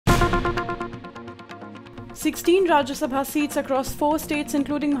16 Rajya Sabha seats across 4 states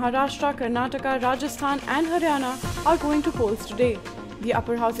including Maharashtra, Karnataka, Rajasthan and Haryana are going to polls today. The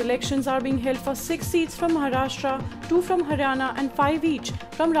upper house elections are being held for 6 seats from Maharashtra, 2 from Haryana and 5 each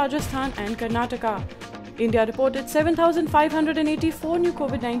from Rajasthan and Karnataka. India reported 7,584 new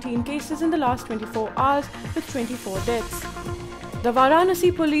COVID-19 cases in the last 24 hours with 24 deaths. The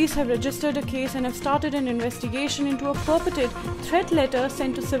Varanasi police have registered a case and have started an investigation into a purported threat letter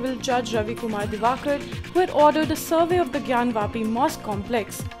sent to civil judge Ravi Kumar Divakar, who had ordered a survey of the Gyanvapi mosque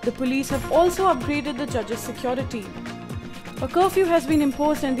complex. The police have also upgraded the judge's security. A curfew has been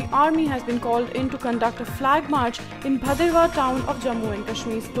imposed and the army has been called in to conduct a flag march in Bhaderwah town of Jammu and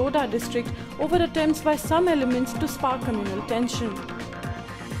Kashmir's Doda district over attempts by some elements to spark communal tension.